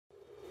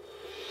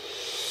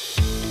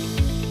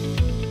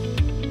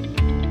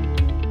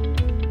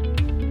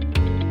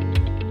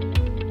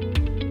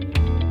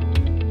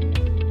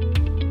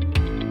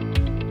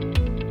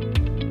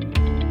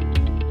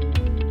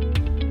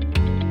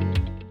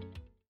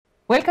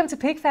Welcome to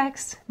Pig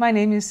Facts. My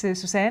name is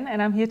Susanne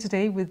and I'm here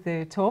today with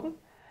Torben.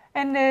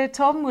 And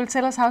Torben will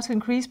tell us how to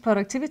increase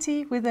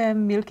productivity with a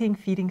milking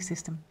feeding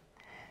system.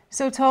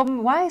 So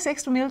Torben, why is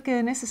extra milk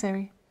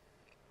necessary?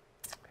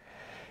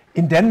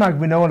 In Denmark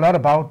we know a lot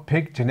about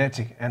pig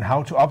genetic and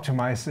how to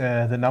optimize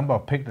the number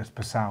of piglets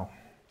per sow.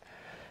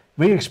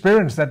 We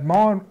experience that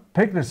more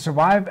piglets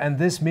survive, and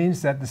this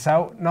means that the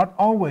sow not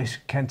always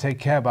can take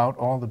care about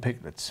all the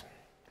piglets.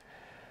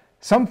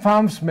 Some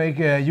farms make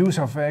use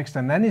of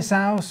extra nanny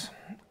sows,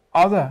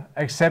 others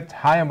accept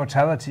higher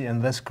mortality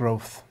and less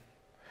growth.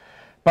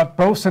 But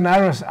both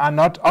scenarios are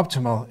not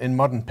optimal in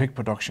modern pig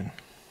production.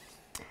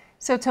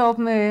 So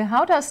Torben,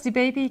 how does the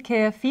baby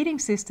care feeding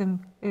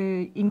system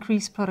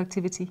increase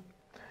productivity?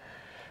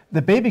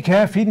 The baby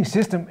care feeding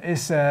system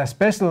is a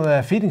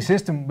special feeding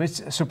system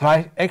which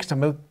supplies extra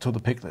milk to the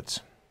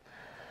piglets.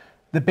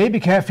 The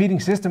baby care feeding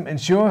system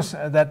ensures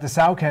that the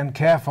sow can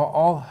care for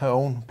all her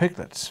own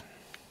piglets.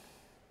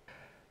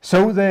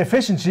 So the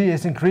efficiency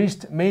is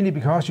increased mainly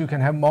because you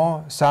can have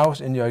more sows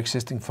in your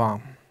existing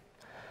farm.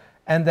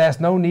 And there's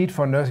no need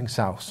for nursing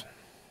sows.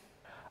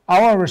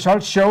 Our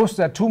result shows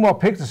that 2 more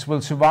piglets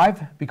will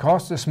survive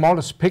because the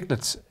smallest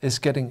piglets is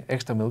getting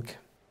extra milk.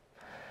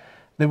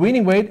 The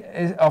weaning weight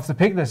of the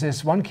piglets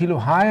is 1 kilo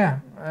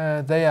higher.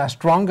 They are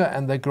stronger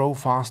and they grow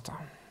faster.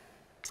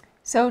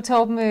 So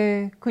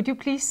Torben, could you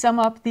please sum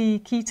up the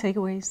key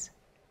takeaways?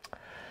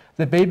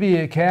 The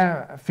baby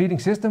care feeding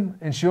system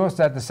ensures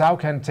that the sow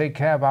can take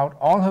care about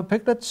all her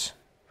piglets.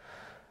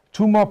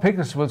 2 more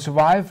piglets will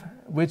survive,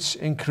 which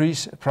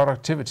increase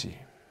productivity.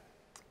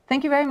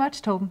 Thank you very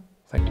much, Torben.